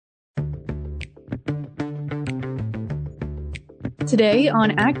Today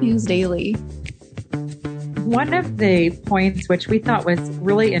on Ag News Daily. One of the points which we thought was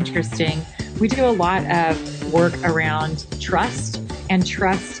really interesting, we do a lot of work around trust, and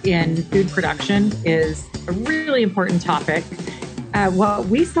trust in food production is a really important topic. What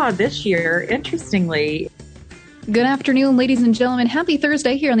we saw this year, interestingly. Good afternoon, ladies and gentlemen. Happy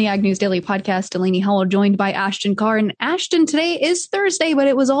Thursday here on the Ag News Daily podcast. Delaney Howell joined by Ashton Carr. And Ashton, today is Thursday, but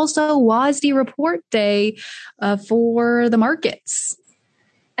it was also WASDE report day for the markets.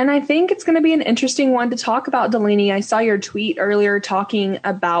 And I think it's going to be an interesting one to talk about, Delaney. I saw your tweet earlier talking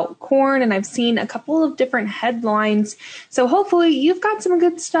about corn, and I've seen a couple of different headlines. So hopefully you've got some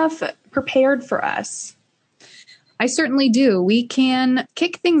good stuff prepared for us. I certainly do. We can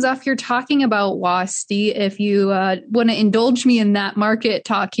kick things off here talking about WASDE if you want to indulge me in that market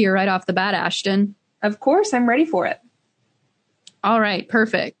talk here right off the bat, Ashton. Of course, I'm ready for it. All right,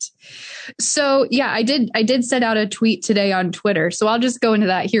 perfect. So yeah, I did send out a tweet today on Twitter. So I'll just go into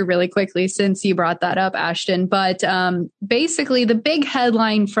that here really quickly since you brought that up, Ashton. But basically the big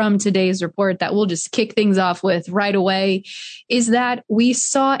headline from today's report that we'll just kick things off with right away is that we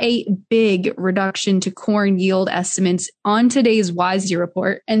saw a big reduction to corn yield estimates on today's WASDE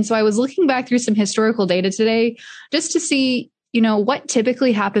report. And so I was looking back through some historical data today just to see what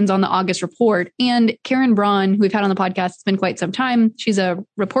typically happens on the August report. And Karen Braun, who we've had on the podcast, it's been quite some time. She's a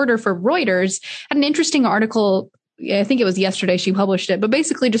reporter for Reuters, had an interesting article. I think it was yesterday she published it, but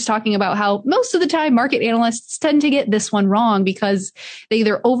basically just talking about how most of the time market analysts tend to get this one wrong because they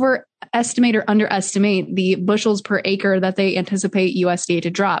either overestimate or underestimate the bushels per acre that they anticipate USDA to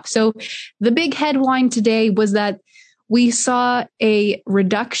drop. So the big headline today was that we saw a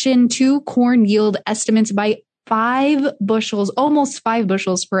reduction to corn yield estimates by 5 bushels, almost 5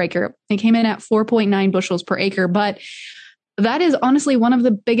 bushels per acre. It came in at 4.9 bushels per acre, but that is honestly one of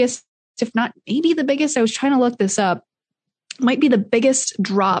the biggest, if not maybe the biggest, I was trying to look this up, might be the biggest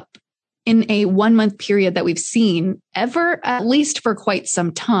drop in a 1-month period that we've seen ever, at least for quite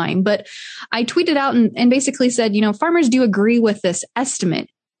some time. But I tweeted out and basically said, farmers do agree with this estimate.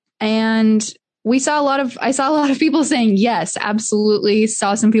 And I saw a lot of people saying, yes, absolutely.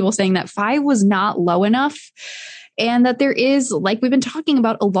 Saw some people saying that 5 was not low enough and that there is, like we've been talking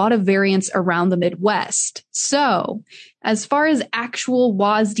about, a lot of variance around the Midwest. So as far as actual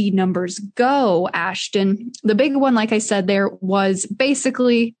WASDE numbers go, Ashton, the big one, like I said, there was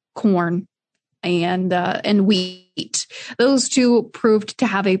basically corn and wheat. Those two proved to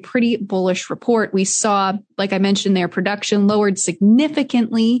have a pretty bullish report. We saw, like I mentioned, their production lowered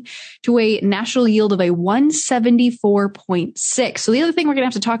significantly to a national yield of a 174.6. So the other thing we're going to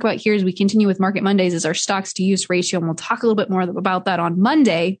have to talk about here as we continue with Market Mondays is our stocks to use ratio. And we'll talk a little bit more about that on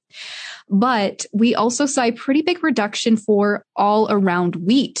Monday. But we also saw a pretty big reduction for all around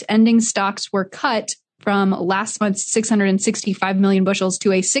wheat. Ending stocks were cut from last month's 665 million bushels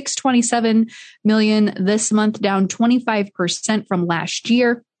to a 627 million this month, down 25% from last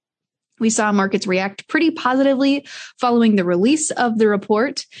year. We saw markets react pretty positively following the release of the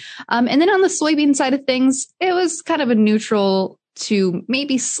report. And then on the soybean side of things, it was kind of a neutral to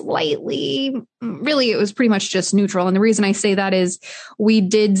maybe slightly, really, it was pretty much just neutral. And the reason I say that is we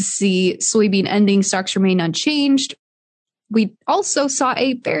did see soybean ending stocks remain unchanged. We also saw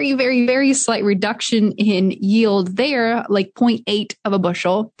a very, very, very slight reduction in yield there, like 0.8 of a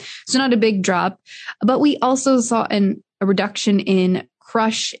bushel. So not a big drop, but we also saw a reduction in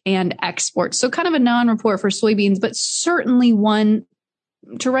crush and export. So kind of a non-report for soybeans, but certainly one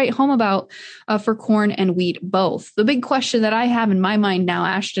to write home about for corn and wheat both. The big question that I have in my mind now,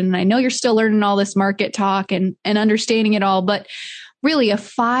 Ashton, and I know you're still learning all this market talk and understanding it all, but really, a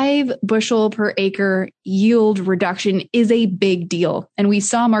 5 bushel per acre yield reduction is a big deal. And we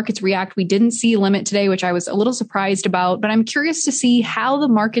saw markets react. We didn't see a limit today, which I was a little surprised about, but I'm curious to see how the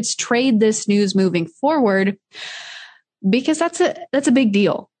markets trade this news moving forward, because that's a big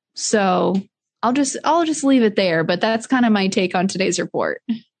deal. So I'll just leave it there, but that's kind of my take on today's report.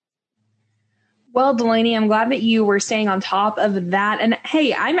 Well, Delaney, I'm glad that you were staying on top of that. And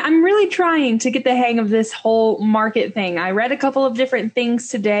hey, I'm really trying to get the hang of this whole market thing. I read a couple of different things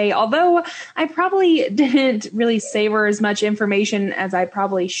today, although I probably didn't really savor as much information as I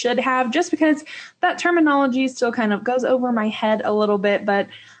probably should have, just because that terminology still kind of goes over my head a little bit. But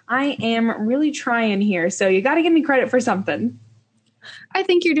I am really trying here. So you got to give me credit for something. I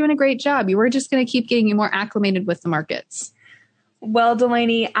think you're doing a great job. You were just going to keep getting you more acclimated with the markets. Well,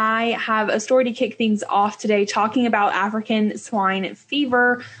 Delaney, I have a story to kick things off today talking about African swine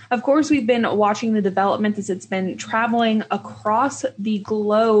fever. Of course, we've been watching the development as it's been traveling across the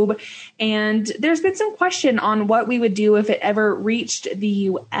globe, and there's been some question on what we would do if it ever reached the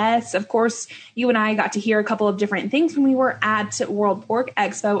U.S. Of course, you and I got to hear a couple of different things when we were at World Pork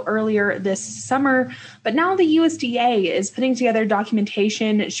Expo earlier this summer, but now the USDA is putting together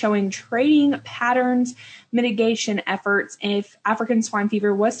documentation showing trading patterns, mitigation efforts if African swine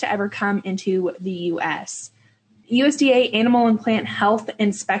fever was to ever come into the U.S. USDA Animal and Plant Health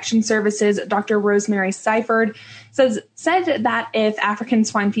Inspection Services, Dr. Rosemary Seifert, said that if African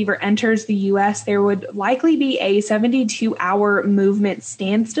swine fever enters the U.S., there would likely be a 72-hour movement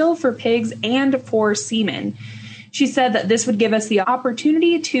standstill for pigs and for semen. She said that this would give us the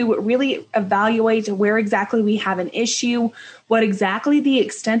opportunity to really evaluate where exactly we have an issue, what exactly the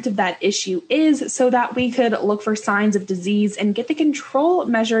extent of that issue is, so that we could look for signs of disease and get the control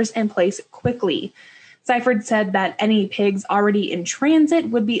measures in place quickly. Seifert said that any pigs already in transit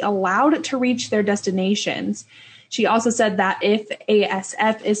would be allowed to reach their destinations. She also said that if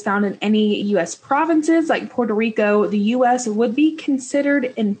ASF is found in any U.S. provinces like Puerto Rico, the U.S. would be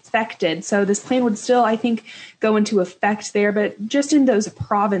considered infected. So this plan would still, I think, go into effect there, but just in those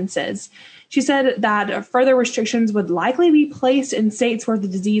provinces. She said that further restrictions would likely be placed in states where the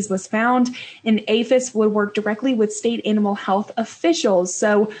disease was found, and APHIS would work directly with state animal health officials.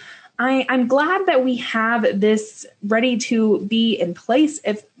 So I'm glad that we have this ready to be in place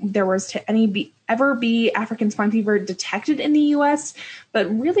if there was to ever be African swine fever detected in the U.S., but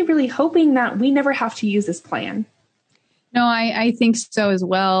really, really hoping that we never have to use this plan. No, I think so as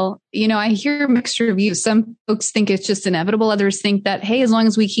well. You know, I hear mixed reviews. Some folks think it's just inevitable. Others think that, hey, as long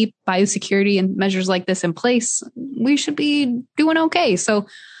as we keep biosecurity and measures like this in place, we should be doing okay. So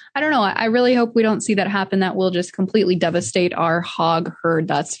I don't know. I really hope we don't see that happen. That will just completely devastate our hog herd.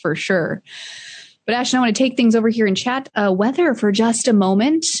 That's for sure. But Ashton, I want to take things over here and chat weather for just a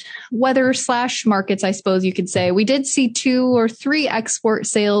moment. Weather/markets, I suppose you could say. We did see 2 or 3 export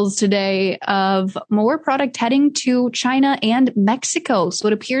sales today of more product heading to China and Mexico. So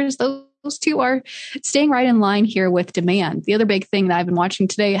it appears those two are staying right in line here with demand. The other big thing that I've been watching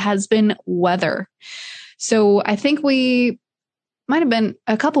today has been weather. So I think we might have been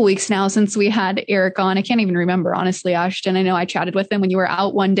a couple weeks now since we had Eric on. I can't even remember, honestly, Ashton. I know I chatted with him when you were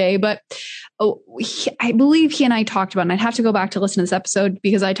out one day, but I believe he and I talked about, and I'd have to go back to listen to this episode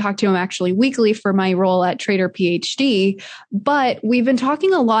because I talk to him actually weekly for my role at Trader PhD. But we've been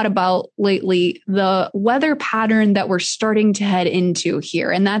talking a lot about lately the weather pattern that we're starting to head into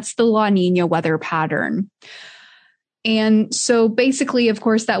here, and that's the La Nina weather pattern. And so basically, of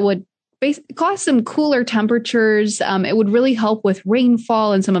course, that would cause some cooler temperatures. It would really help with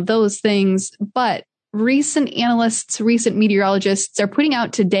rainfall and some of those things. But recent analysts, recent meteorologists are putting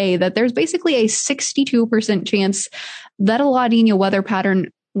out today that there's basically a 62% chance that a La Nina weather pattern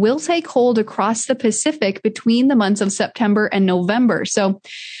will take hold across the Pacific between the months of September and November. So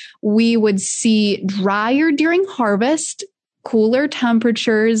we would see drier during harvest, cooler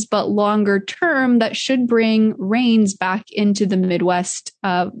temperatures, but longer term that should bring rains back into the Midwest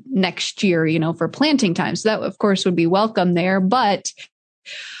next year, you know, for planting time. So that, of course, would be welcome there. But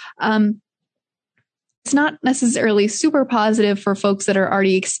it's not necessarily super positive for folks that are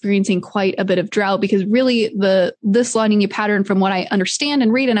already experiencing quite a bit of drought, because really this La Nina pattern, from what I understand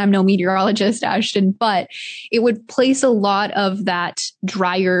and read, and I'm no meteorologist, Ashton, but it would place a lot of that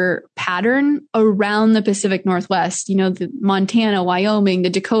drier pattern around the Pacific Northwest, you know, the Montana, Wyoming,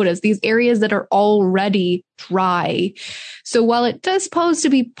 the Dakotas, these areas that are already dry. So while it does pose to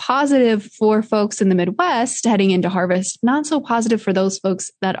be positive for folks in the Midwest heading into harvest, not so positive for those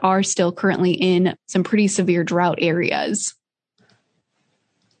folks that are still currently in some pretty severe drought areas.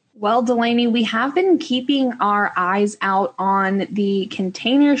 Well, Delaney, we have been keeping our eyes out on the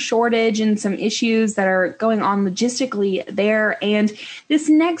container shortage and some issues that are going on logistically there. And this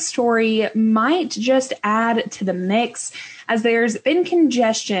next story might just add to the mix, as there's been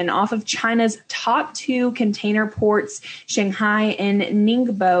congestion off of China's top 2 container ports, Shanghai and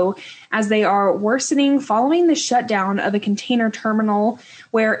Ningbo, as they are worsening following the shutdown of a container terminal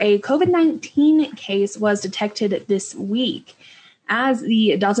where a COVID-19 case was detected this week. As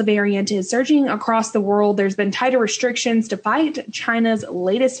the Delta variant is surging across the world, there's been tighter restrictions to fight China's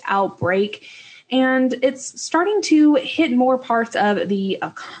latest outbreak, and it's starting to hit more parts of the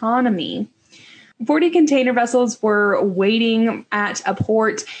economy. 40 container vessels were waiting at a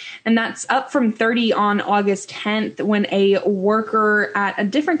port, and that's up from 30 on August 10th when a worker at a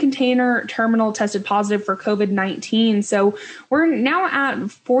different container terminal tested positive for COVID-19. So we're now at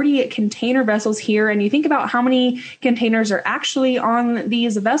 40 container vessels here, and you think about how many containers are actually on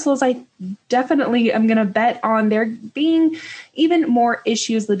these vessels, I definitely am going to bet on there being even more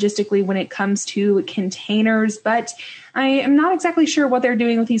issues logistically when it comes to containers. But I am not exactly sure what they're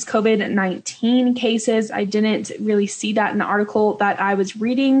doing with these COVID-19 cases. I didn't really see that in the article that I was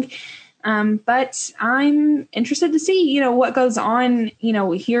reading. But I'm interested to see, what goes on,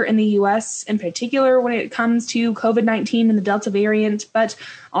 here in the U.S. in particular when it comes to COVID-19 and the Delta variant, but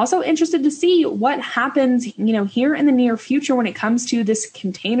also interested to see what happens, here in the near future when it comes to this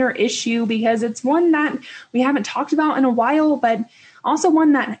container issue, because it's one that we haven't talked about in a while, but also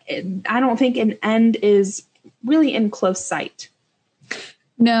one that I don't think an end is really in close sight.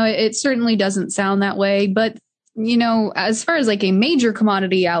 No, it certainly doesn't sound that way. But, as far as like a major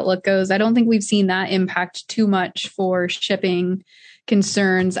commodity outlook goes, I don't think we've seen that impact too much for shipping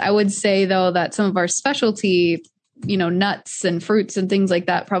concerns. I would say, though, that some of our specialty, nuts and fruits and things like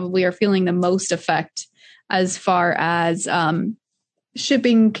that probably are feeling the most effect as far as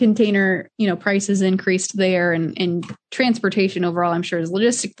shipping container, prices increased there, and transportation overall, I'm sure, is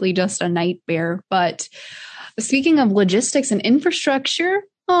logistically just a nightmare. But speaking of logistics and infrastructure,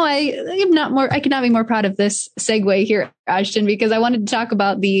 I could not be more proud of this segue here, Ashton, because I wanted to talk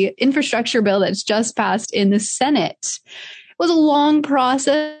about the infrastructure bill that's just passed in the Senate. It was a long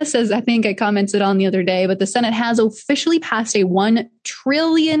process, as I think I commented on the other day, but the Senate has officially passed a $1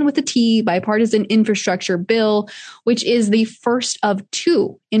 trillion with a T bipartisan infrastructure bill, which is the first of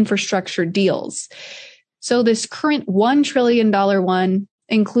two infrastructure deals. So this current $1 trillion one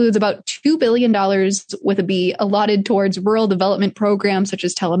includes about $2 billion with a B allotted towards rural development programs such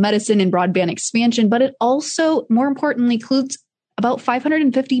as telemedicine and broadband expansion. But it also, more importantly, includes about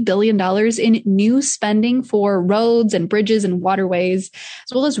 $550 billion in new spending for roads and bridges and waterways,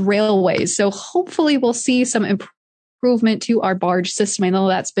 as well as railways. So hopefully we'll see some improvement to our barge system. I know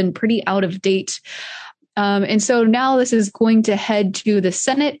that's been pretty out of date. And so now this is going to head to the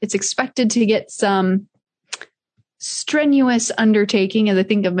Senate. It's expected to get some strenuous undertaking, as I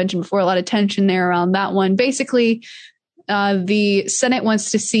think I've mentioned before, a lot of tension there around that one. Basically, the Senate wants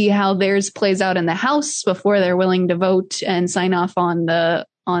to see how theirs plays out in the House before they're willing to vote and sign off on the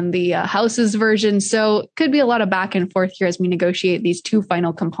House's version. So it could be a lot of back and forth here as we negotiate these two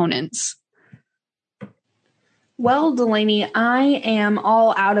final components. Well, Delaney, I am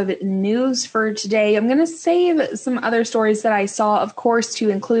all out of news for today. I'm going to save some other stories that I saw, of course,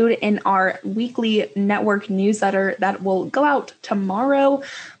 to include in our weekly network newsletter that will go out tomorrow.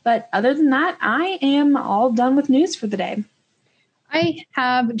 But other than that, I am all done with news for the day. I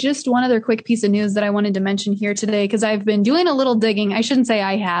have just one other quick piece of news that I wanted to mention here today, because I've been doing a little digging. I shouldn't say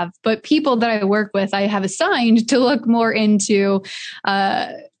I have, but people that I work with, I have assigned to look more into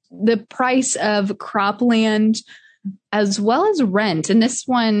the price of cropland as well as rent. And this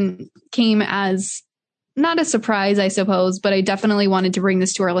one came as not a surprise, I suppose, but I definitely wanted to bring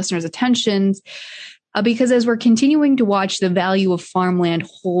this to our listeners' attention because as we're continuing to watch the value of farmland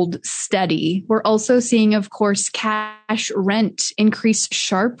hold steady, we're also seeing, of course, cash rent increase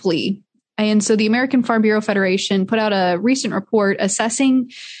sharply. And so the American Farm Bureau Federation put out a recent report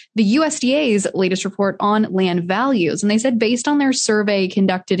assessing the USDA's latest report on land values. And they said based on their survey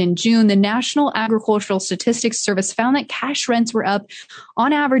conducted in June, the National Agricultural Statistics Service found that cash rents were up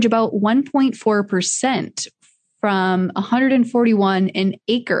on average about 1.4% from 141 an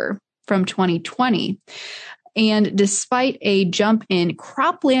acre from 2020. And despite a jump in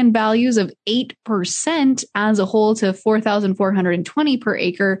cropland values of 8% as a whole to $4,420 per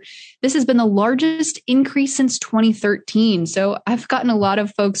acre, this has been the largest increase since 2013. So I've gotten a lot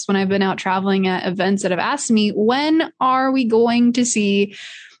of folks when I've been out traveling at events that have asked me, when are we going to see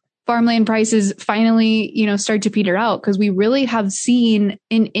farmland prices finally, start to peter out? Because we really have seen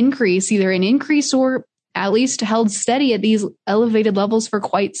an increase, either an increase or at least held steady at these elevated levels for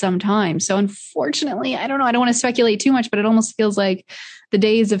quite some time. So unfortunately, I don't know, I don't want to speculate too much, but it almost feels like the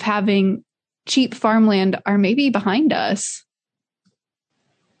days of having cheap farmland are maybe behind us.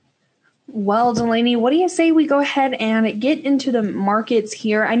 Well, Delaney, what do you say we go ahead and get into the markets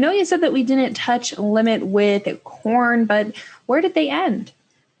here? I know you said that we didn't touch limit with corn, but where did they end?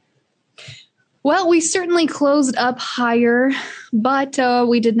 Well, we certainly closed up higher, but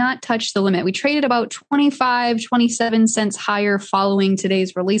we did not touch the limit. We traded about 27 cents higher following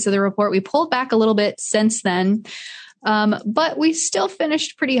today's release of the report. We pulled back a little bit since then, but we still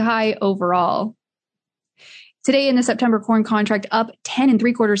finished pretty high overall. Today in the September corn contract up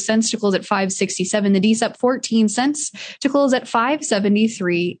 10.75 cents to close at 5.67. The D's up 14 cents to close at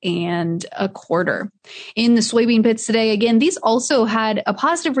 5.73 1/4. In the soybean pits today, again, these also had a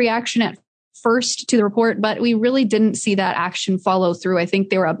positive reaction at first to the report, but we really didn't see that action follow through. I think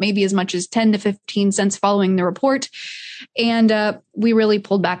they were up maybe as much as 10 to 15 cents following the report. And we really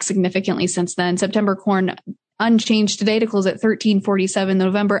pulled back significantly since then. September corn unchanged today to close at 13.47.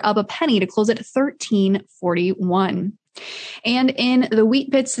 November up a penny to close at 13.41. And in the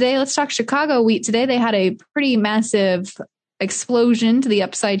wheat pits today, let's talk Chicago wheat today. They had a pretty massive explosion to the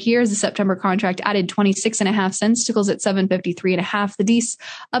upside here as the September contract added 26.5 cents to close at 7.53 1/2. The D's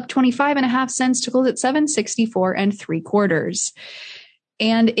up 25.5 cents to close at 7.64 3/4.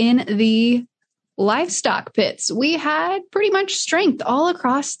 And in the livestock pits, we had pretty much strength all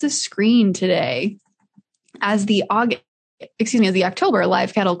across the screen today. As the October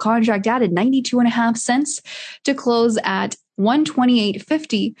live cattle contract added 92.5 cents to close at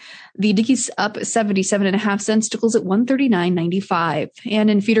 128.50. The Dickies up 77.5 cents to close at 139.95. And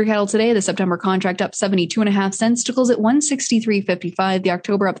in feeder cattle today, the September contract up 72.5 cents to close at 163.55. The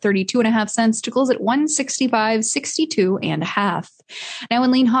October up 32.5 cents to close at 165.62 1/2. Now in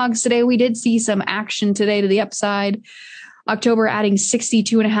lean hogs today, we did see some action today to the upside. October adding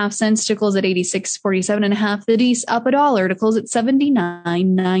 62.5 cents to close at 86.47 1/2. The D's up $1 to close at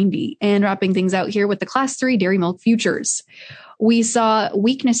 79.90. And wrapping things out here with the Class 3 dairy milk futures. We saw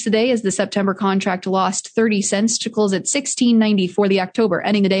weakness today as the September contract lost 30 cents to close at 16.90 for the October,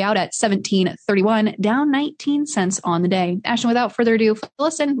 ending the day out at 17.31, down 19 cents on the day. Ashton, without further ado, fill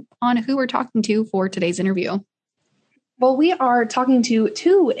us in on who we're talking to for today's interview. Well, we are talking to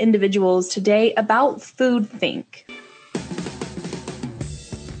two individuals today about FoodThink.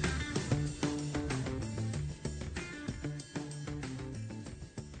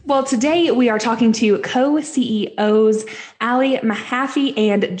 Well, today we are talking to co-CEOs Ali Mahaffey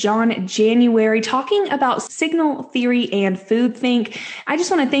and John January, talking about signal theory and FoodThink. I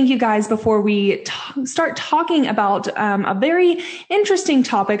just want to thank you guys before we start talking about a very interesting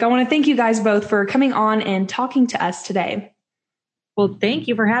topic. I want to thank you guys both for coming on and talking to us today. Well, thank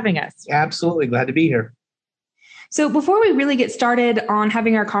you for having us. Absolutely. Glad to be here. So before we really get started on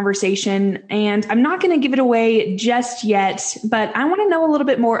having our conversation, and I'm not going to give it away just yet, but I want to know a little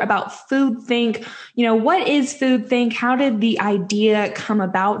bit more about FoodThink. You know, what is FoodThink? How did the idea come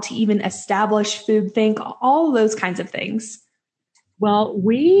about to even establish FoodThink? All of those kinds of things. Well,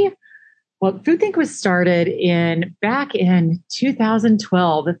 FoodThink was started back in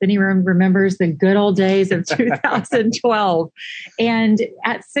 2012, if anyone remembers the good old days of 2012. And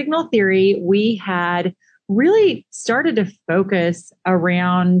at Signal Theory, we had really started to focus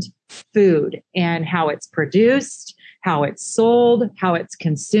around food and how it's produced, how it's sold, how it's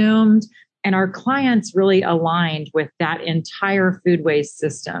consumed. And our clients really aligned with that entire food waste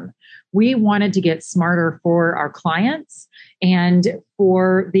system. We wanted to get smarter for our clients and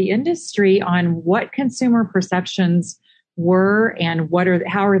for the industry on what consumer perceptions were and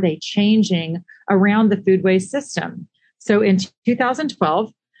how are they changing around the food waste system. So in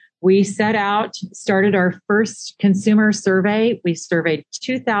 2012, we started our first consumer survey. We surveyed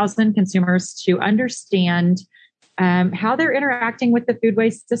 2,000 consumers to understand how they're interacting with the food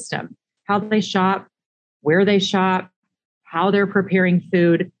waste system, how they shop, where they shop, how they're preparing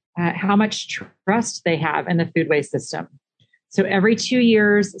food, how much trust they have in the food waste system. So every 2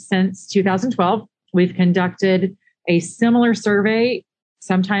 years since 2012, we've conducted a similar survey,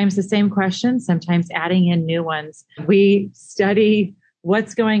 sometimes the same questions, sometimes adding in new ones. We study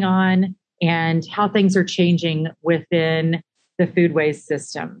what's going on and how things are changing within the food waste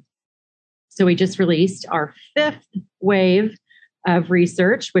system. So we just released our 5th wave of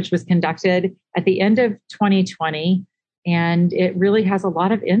research, which was conducted at the end of 2020. And it really has a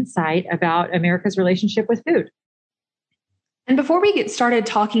lot of insight about America's relationship with food. And before we get started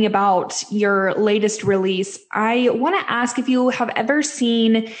talking about your latest release, I want to ask if you have ever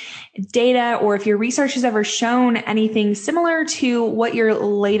seen data or if your research has ever shown anything similar to what your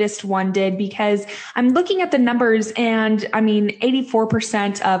latest one did, because I'm looking at the numbers and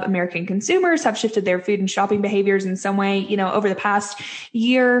 84% of American consumers have shifted their food and shopping behaviors in some way, over the past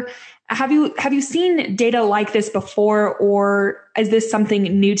year. Have you seen data like this before, or is this something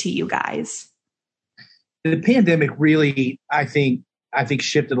new to you guys? The pandemic really, I think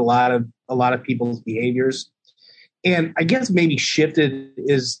shifted a lot of people's behaviors, and I guess maybe shifted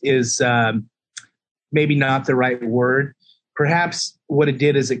is maybe not the right word. Perhaps what it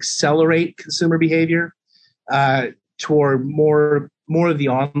did is accelerate consumer behavior toward more of the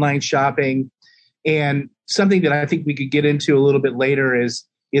online shopping, and something that I think we could get into a little bit later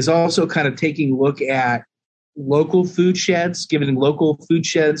is also kind of taking a look at local food sheds, giving local food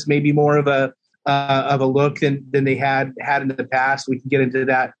sheds maybe more of a look than they had in the past. We can get into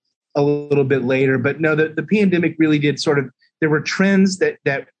that a little bit later, but no, the pandemic really did there were trends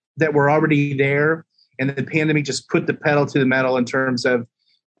that were already there, and the pandemic just put the pedal to the metal in terms of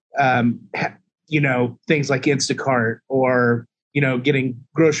things like Instacart, or getting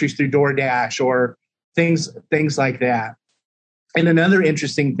groceries through DoorDash, or things like that. And another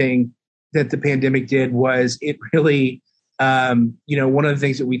interesting thing that the pandemic did was it really, one of the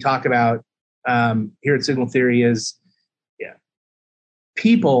things that we talk about here at Signal Theory is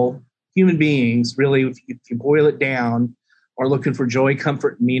human beings, really, if you boil it down, are looking for joy,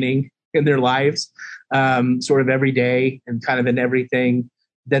 comfort, and meaning in their lives, sort of every day and kind of in everything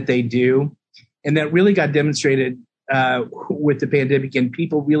that they do. And that really got demonstrated with the pandemic, and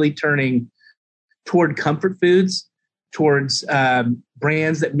people really turning toward comfort foods, towards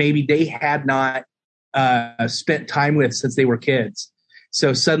brands that maybe they had not spent time with since they were kids.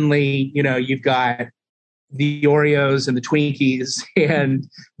 So suddenly, you've got the Oreos and the Twinkies and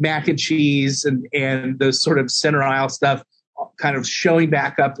mac and cheese and those sort of center aisle stuff kind of showing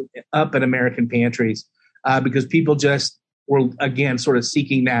back up in American pantries because people just were, again, sort of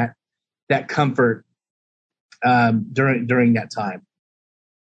seeking that comfort during that time.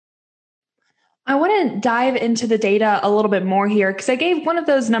 I want to dive into the data a little bit more here because I gave one of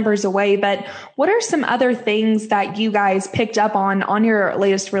those numbers away, but what are some other things that you guys picked up on your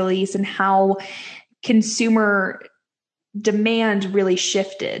latest release and how consumer demand really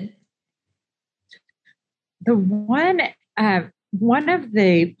shifted? The one of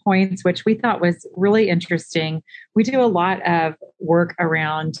the points which we thought was really interesting, we do a lot of work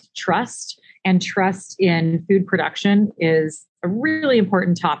around trust, and trust in food production is a really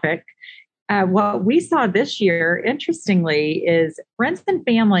important topic. What we saw this year, interestingly, is friends and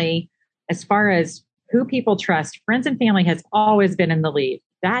family, as far as who people trust, friends and family has always been in the lead.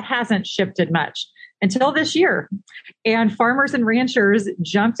 That hasn't shifted much until this year. And farmers and ranchers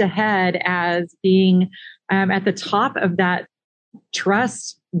jumped ahead as being at the top of that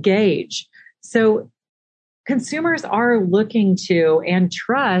trust gauge. So consumers are looking to and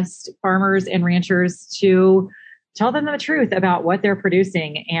trust farmers and ranchers to tell them the truth about what they're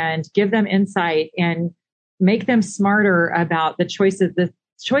producing and give them insight and make them smarter about the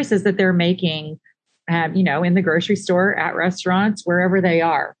choices that they're making, in the grocery store, at restaurants, wherever they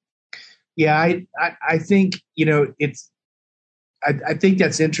are. Yeah, I think, I think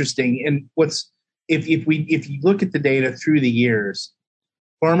that's interesting. And if you look at the data through the years,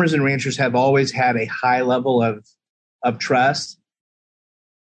 farmers and ranchers have always had a high level of trust.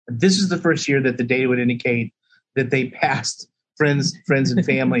 This is the first year that the data would indicate that they passed friends and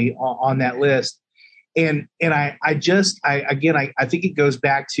family on that list. And I think it goes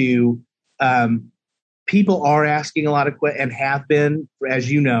back to people are asking a lot of questions and have been, as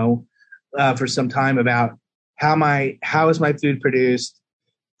you know, for some time about how is my food produced?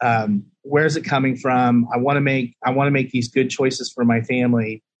 Where is it coming from? I want to make these good choices for my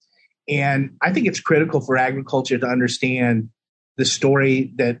family. And I think it's critical for agriculture to understand the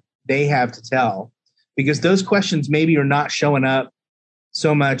story that they have to tell, because those questions maybe are not showing up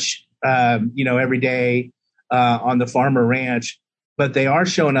so much, every day on the farm or ranch, but they are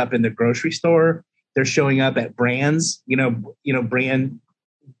showing up in the grocery store. They're showing up at brands.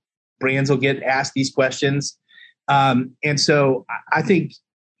 Brands will get asked these questions, and so I think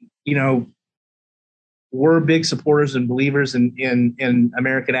we're big supporters and believers in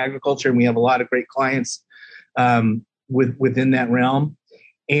American agriculture, and we have a lot of great clients within that realm.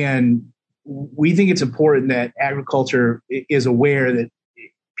 And we think it's important that agriculture is aware that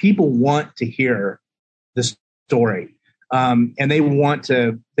people want to hear the story, and they want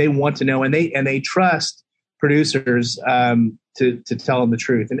to know, and they trust producers to tell them the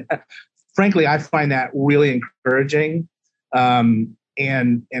truth. And frankly, I find that really encouraging, and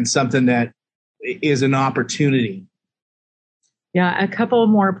something that is an opportunity. Yeah, a couple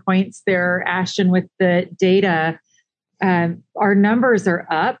more points there, Ashton, with the data. Our numbers are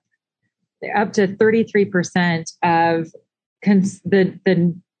up to 33% of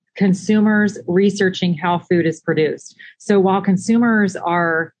the consumers researching how food is produced. So while consumers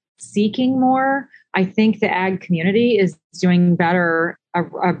are seeking more, I think the ag community is doing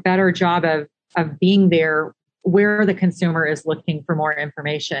a better job of being there where the consumer is looking for more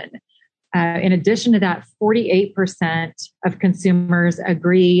information. In addition to that, 48% of consumers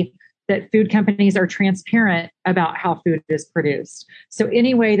agree that food companies are transparent about how food is produced. So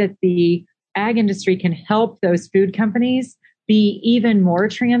any way that the ag industry can help those food companies be even more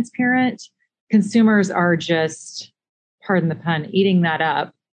transparent, consumers are just, pardon the pun, eating that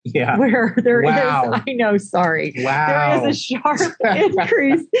up Yeah. Where there Wow. is, I know, sorry. Wow. There is a sharp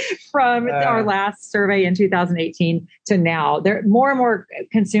increase from our last survey in 2018 to now. There more and more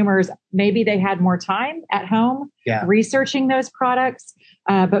consumers, maybe they had more time at home researching those products,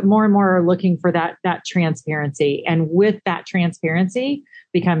 but more and more are looking for that transparency. And with that transparency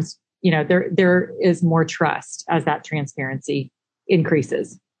becomes, there is more trust as that transparency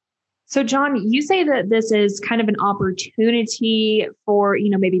increases. So, John, you say that this is kind of an opportunity for,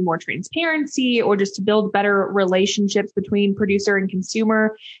 maybe more transparency or just to build better relationships between producer and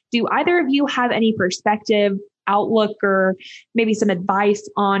consumer. Do either of you have any perspective, outlook, or maybe some advice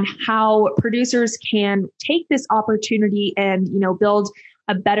on how producers can take this opportunity and, build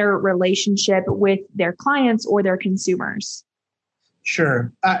a better relationship with their clients or their consumers?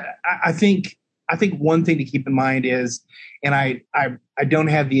 Sure. I think one thing to keep in mind is, and I don't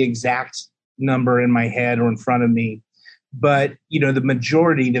have the exact number in my head or in front of me, but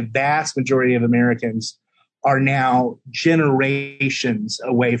the vast majority of Americans are now generations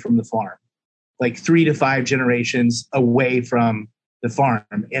away from the farm, like 3 to 5 generations away from the farm,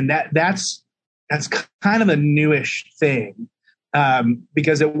 and that's kind of a newish thing,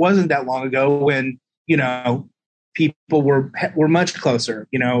 because it wasn't that long ago when people were much closer.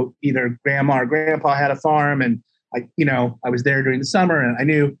 Either grandma or grandpa had a farm, and I was there during the summer, and I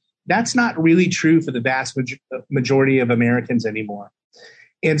knew. That's not really true for the vast majority of Americans anymore.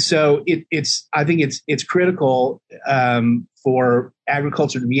 And so I think it's critical for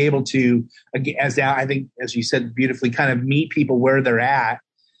agriculture to be able to, as you said beautifully, kind of meet people where they're at,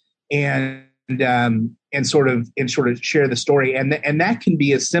 and sort of share the story, and that can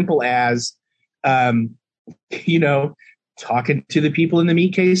be as simple as talking to the people in the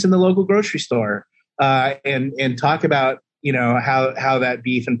meat case in the local grocery store, and talk about how that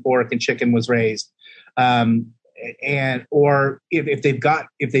beef and pork and chicken was raised, or if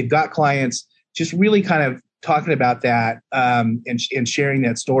they've got clients, just really kind of talking about that, and sharing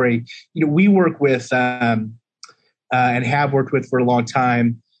that story. We work with and have worked with for a long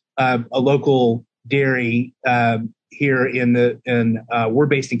time a local dairy here we're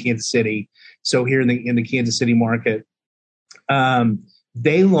based in Kansas City, so here in the Kansas City market.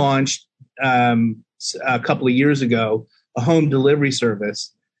 They launched a couple of years ago a home delivery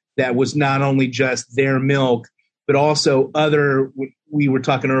service that was not only just their milk, but also other. We were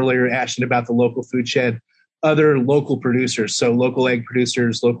talking earlier, Ashton, about the local food shed, other local producers, so local egg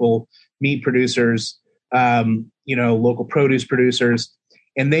producers, local meat producers, local produce producers,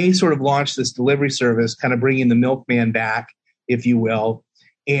 and they sort of launched this delivery service, kind of bringing the milkman back, if you will,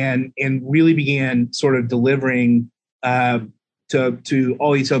 and really began sort of delivering to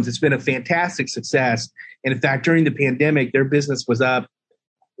all these homes. It's been a fantastic success. And in fact, during the pandemic, their business was up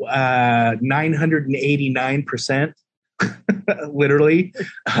 989%, literally.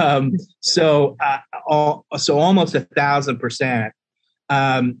 So almost 1,000%.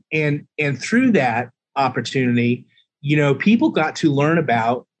 And through that opportunity, people got to learn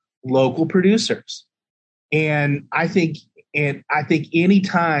about local producers. And I think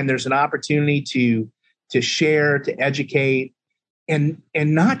anytime there's an opportunity to share, to educate, and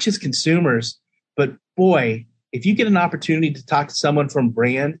not just consumers, but boy, if you get an opportunity to talk to someone from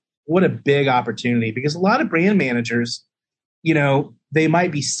brand, what a big opportunity, because a lot of brand managers, they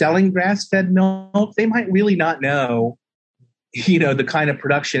might be selling grass-fed milk. They might really not know, the kind of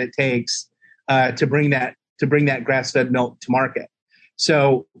production it takes to bring that grass-fed milk to market.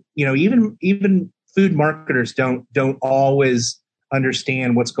 So, even food marketers don't always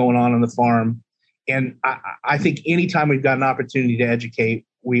understand what's going on the farm. And I think anytime we've got an opportunity to educate,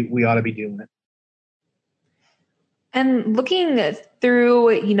 we ought to be doing it. And looking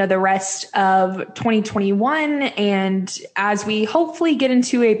through, the rest of 2021, and as we hopefully get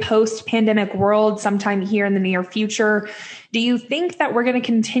into a post-pandemic world sometime here in the near future, do you think that we're going to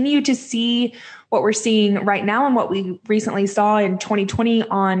continue to see what we're seeing right now and what we recently saw in 2020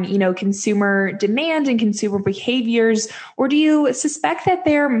 on, consumer demand and consumer behaviors, or do you suspect that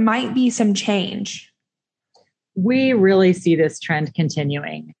there might be some change? We really see this trend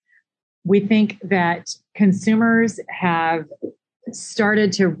continuing. We think that consumers have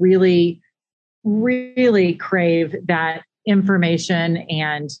started to really, really crave that information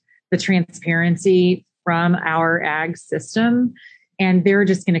and the transparency from our ag system, and they're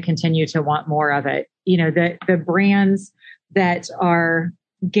just going to continue to want more of it. The brands that are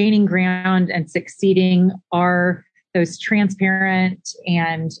gaining ground and succeeding are those transparent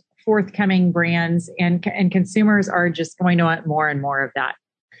and forthcoming brands, and consumers are just going to want more and more of that.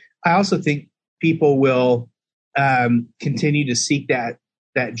 I also think people will continue to seek that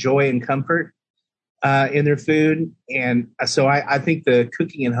joy and comfort in their food. And so I think the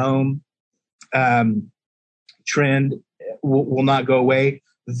cooking at home trend will not go away.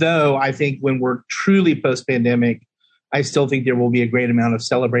 Though I think when we're truly post-pandemic, I still think there will be a great amount of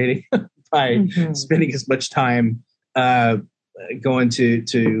celebrating by spending as much time going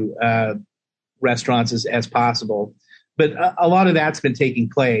to restaurants as possible. But a lot of that's been taking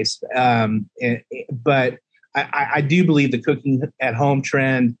place. But I do believe the cooking at home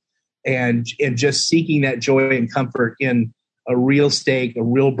trend and just seeking that joy and comfort in a real steak, a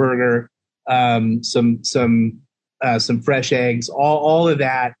real burger, some fresh eggs, all of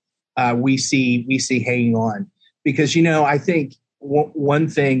that we see hanging on. Because, I think one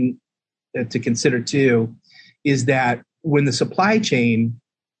thing to consider too is that when the supply chain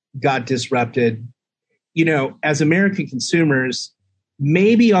got disrupted, as American consumers,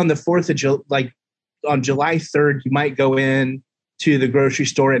 maybe on the 4th of July, like on July 3rd, you might go in to the grocery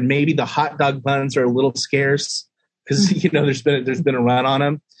store and maybe the hot dog buns are a little scarce because, there's been a run on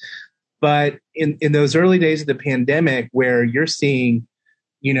them. But in those early days of the pandemic where you're seeing,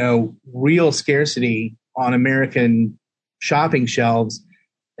 real scarcity on American shopping shelves,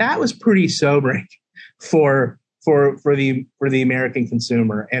 that was pretty sobering for the American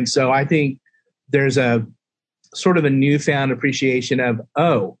consumer. And so I think there's a sort of a newfound appreciation of,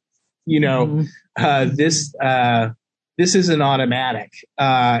 this isn't automatic.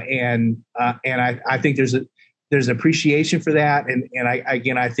 And I think there's appreciation for that. And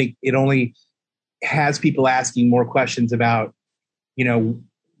I think it only has people asking more questions about,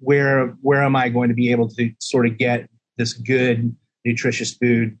 where am I going to be able to sort of get this good, nutritious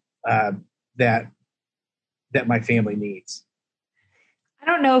food that my family needs. I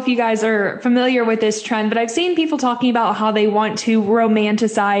don't know if you guys are familiar with this trend, but I've seen people talking about how they want to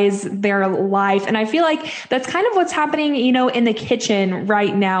romanticize their life. And I feel like that's kind of what's happening, in the kitchen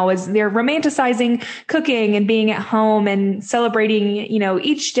right now is they're romanticizing cooking and being at home and celebrating,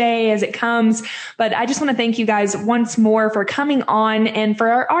 each day as it comes. But I just want to thank you guys once more for coming on. And for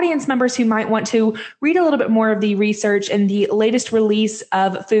our audience members who might want to read a little bit more of the research and the latest release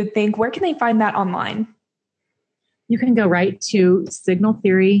of FoodThink, where can they find that online? You can go right to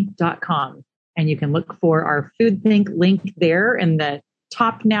signaltheory.com and you can look for our FoodThink link there in the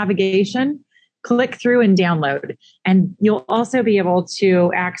top navigation. Click through and download. And you'll also be able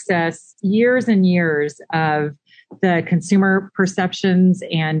to access years and years of the consumer perceptions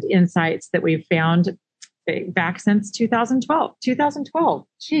and insights that we've found back since 2012. 2012.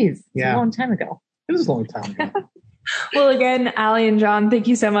 Geez, it's a long time ago. It was a long time ago. Well, again, Allie and John, thank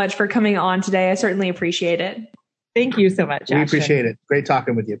you so much for coming on today. I certainly appreciate it. Thank you so much. We appreciate it. Great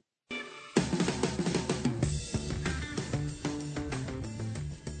talking with you.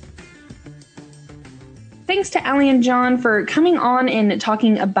 Thanks to Allie and John for coming on and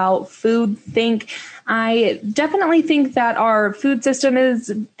talking about FoodThink. I definitely think that our food system is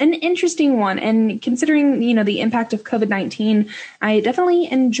an interesting one. And considering, the impact of COVID-19, I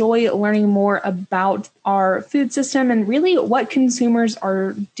definitely enjoy learning more about our food system and really what consumers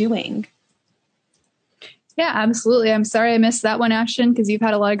are doing. Yeah, absolutely. I'm sorry I missed that one, Ashton, because you've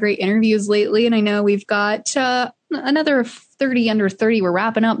had a lot of great interviews lately. And I know we've got another 30 under 30. We're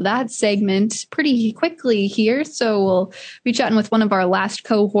wrapping up that segment pretty quickly here. So we'll be chatting with one of our last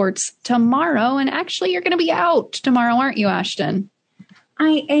cohorts tomorrow. And actually, you're going to be out tomorrow, aren't you, Ashton?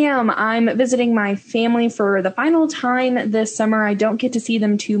 I am. I'm visiting my family for the final time this summer. I don't get to see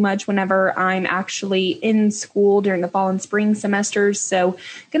them too much whenever I'm actually in school during the fall and spring semesters. So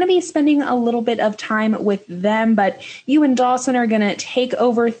going to be spending a little bit of time with them. But you and Dawson are going to take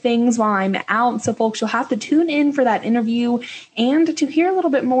over things while I'm out. So folks, you'll have to tune in for that interview and to hear a little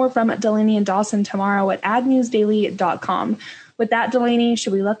bit more from Delaney and Dawson tomorrow at adnewsdaily.com. With that, Delaney,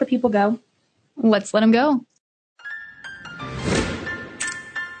 should we let the people go? Let's let them go.